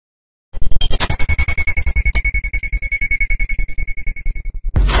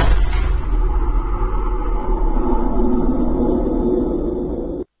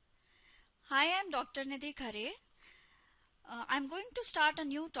Dr. Nidhi Khare. I'm going to start a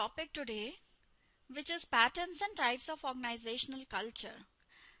new topic today, which is patterns and types of organizational culture.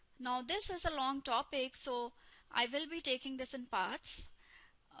 Now, this is a long topic, so I will be taking this in parts.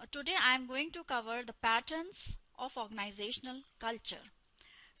 Today, I'm going to cover the patterns of organizational culture.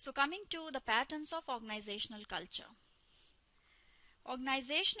 So, coming to the patterns of organizational culture.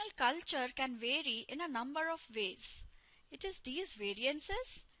 Organizational culture can vary in a number of ways. It is these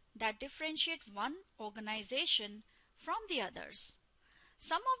variances that differentiate one organization from the others.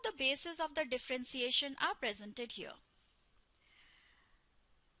 Some of the bases of the differentiation are presented here.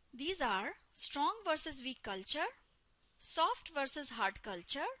 These are strong versus weak culture, soft versus hard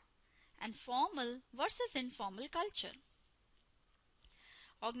culture, and formal versus informal culture.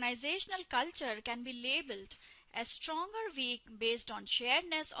 Organizational culture can be labeled as strong or weak based on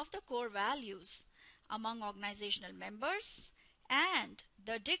sharedness of the core values among organizational members and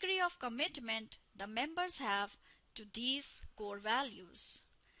the degree of commitment the members have to these core values.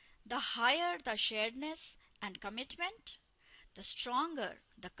 The higher the sharedness and commitment, the stronger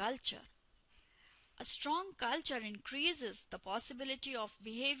the culture. A strong culture increases the possibility of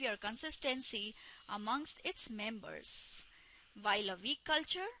behavior consistency amongst its members, while a weak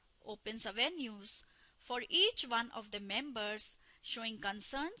culture opens avenues for each one of the members showing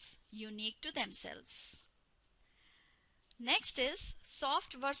concerns unique to themselves. Next is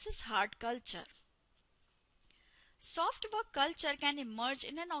soft versus hard culture. Soft work culture can emerge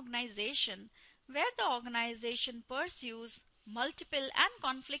in an organization where the organization pursues multiple and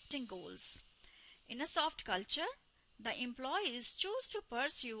conflicting goals. In a soft culture, the employees choose to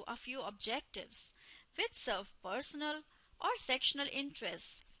pursue a few objectives which serve personal or sectional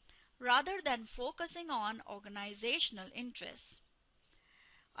interests rather than focusing on organizational interests.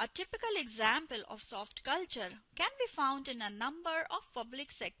 A typical example of soft culture can be found in a number of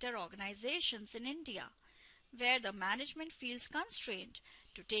public sector organizations in India, where the management feels constrained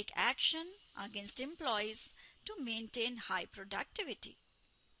to take action against employees to maintain high productivity.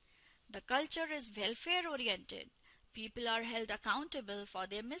 The culture is welfare oriented. People are held accountable for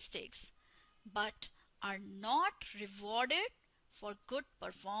their mistakes, but are not rewarded for good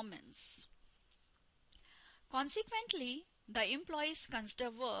performance. Consequently, the employees consider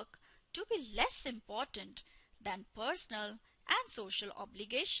work to be less important than personal and social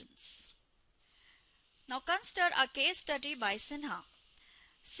obligations. Now consider a case study by Sinha.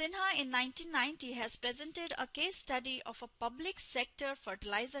 Sinha in 1990 has presented a case study of a public sector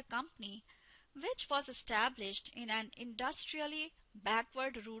fertilizer company which was established in an industrially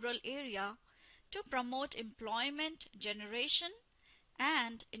backward rural area to promote employment generation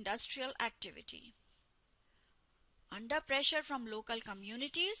and industrial activity. Under pressure from local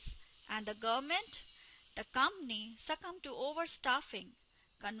communities and the government, the company succumbed to overstaffing,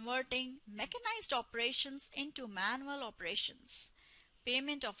 converting mechanized operations into manual operations,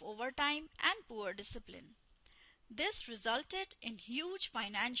 payment of overtime, and poor discipline. This resulted in huge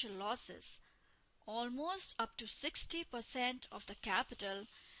financial losses, almost up to 60% of the capital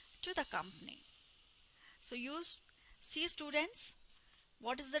to the company. So you see, students,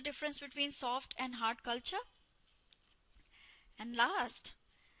 what is the difference between soft and hard culture? And last,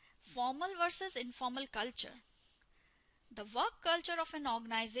 formal versus informal culture. The work culture of an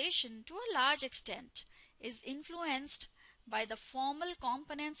organization to a large extent is influenced by the formal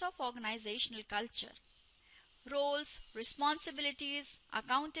components of organizational culture. Roles, responsibilities,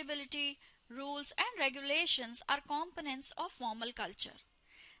 accountability, rules and regulations are components of formal culture.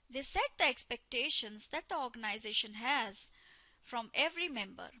 They set the expectations that the organization has from every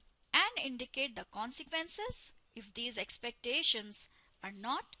member and indicate the consequences if these expectations are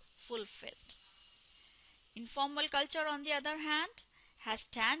not fulfilled. Informal culture, on the other hand, has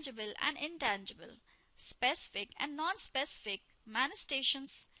tangible and intangible, specific and non-specific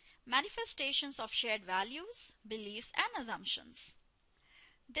manifestations of shared values, beliefs and assumptions.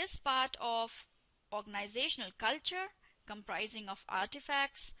 This part of organizational culture, comprising of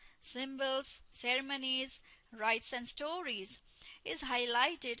artifacts, symbols, ceremonies, rites and stories, is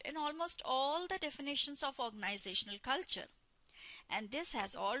highlighted in almost all the definitions of organizational culture. And this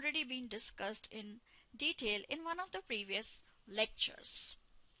has already been discussed in detail in one of the previous lectures.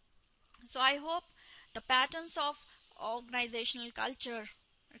 So I hope the patterns of organizational culture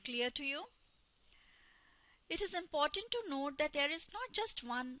are clear to you. It is important to note that there is not just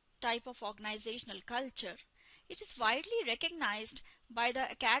one type of organizational culture. It is widely recognized by the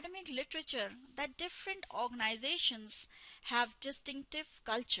academic literature that different organizations have distinctive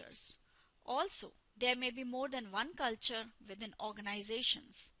cultures. Also, there may be more than one culture within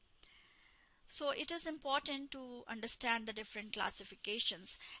organizations. So it is important to understand the different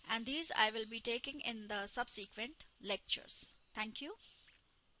classifications, and these I will be taking in the subsequent lectures. Thank you.